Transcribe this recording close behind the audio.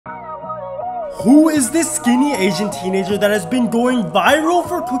Who is this skinny Asian teenager that has been going viral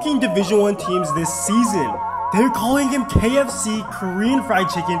for cooking Division 1 teams this season? They're calling him KFC Korean Fried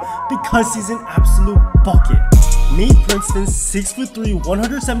Chicken because he's an absolute bucket. Meet Princeton's 6'3",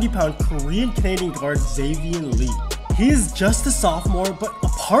 170-pound Korean Canadian guard Xaivian Lee. He is just a sophomore, but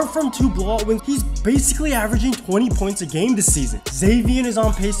apart from 2 blowout wins, he's basically averaging 20 points a game this season. Xaivian is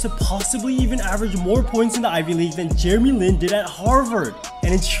on pace to possibly even average more points in the Ivy League than Jeremy Lin did at Harvard.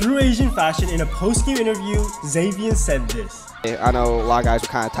 And in true Asian fashion, in a post-game interview, Xaivian said this. I know a lot of guys were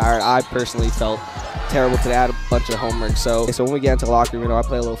kind of tired. I personally felt terrible today. I had a bunch of homework. So when we get into the locker room, I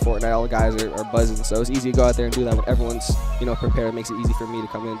play a little Fortnite. All the guys are buzzing. So it's easy to go out there and do that when everyone's, prepared. It makes it easy for me to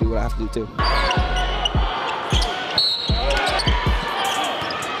come in and do what I have to do too.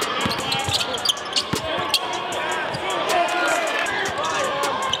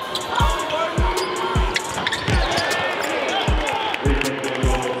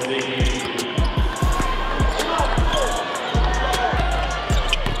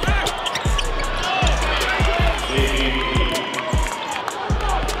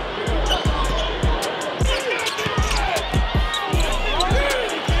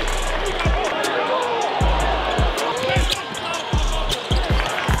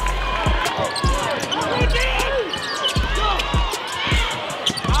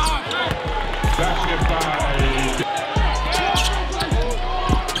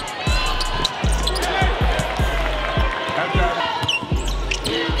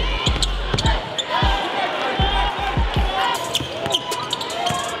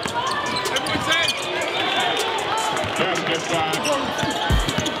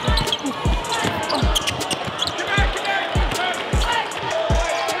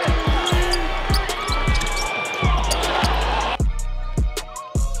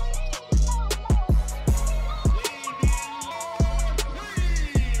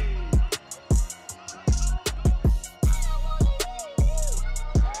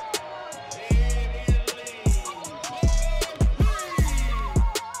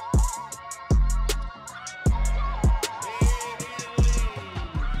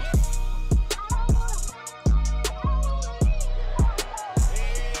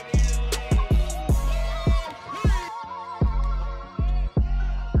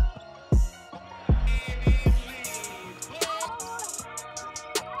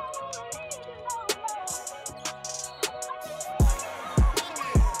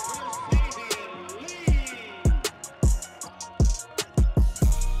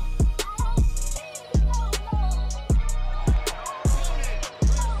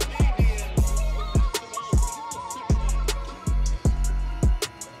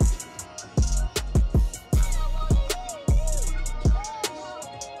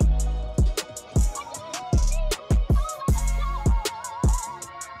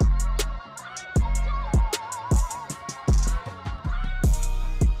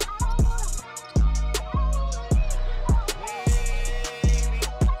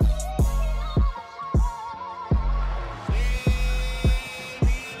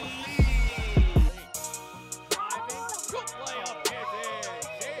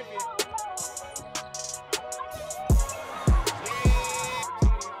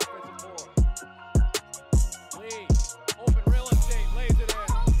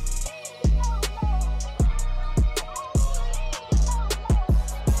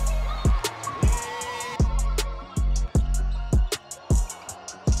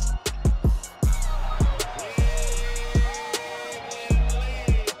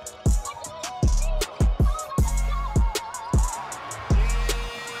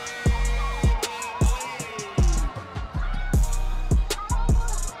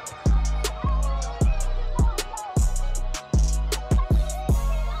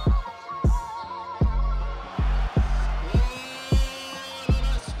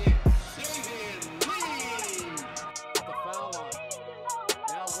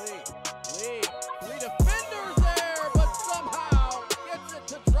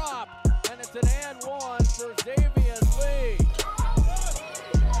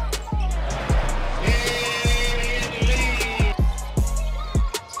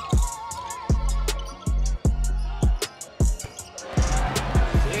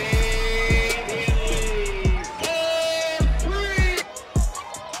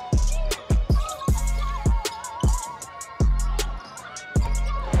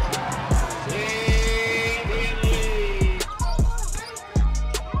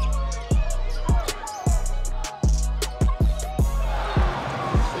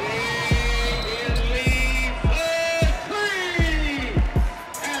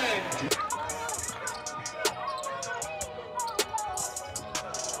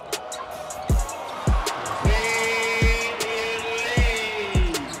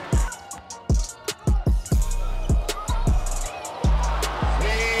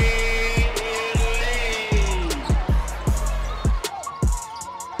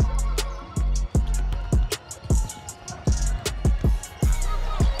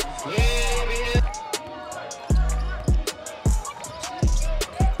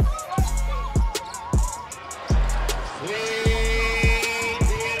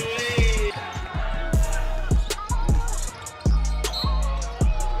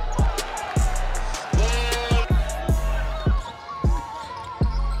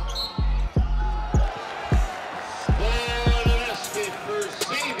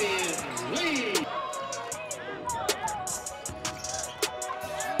 Xaivian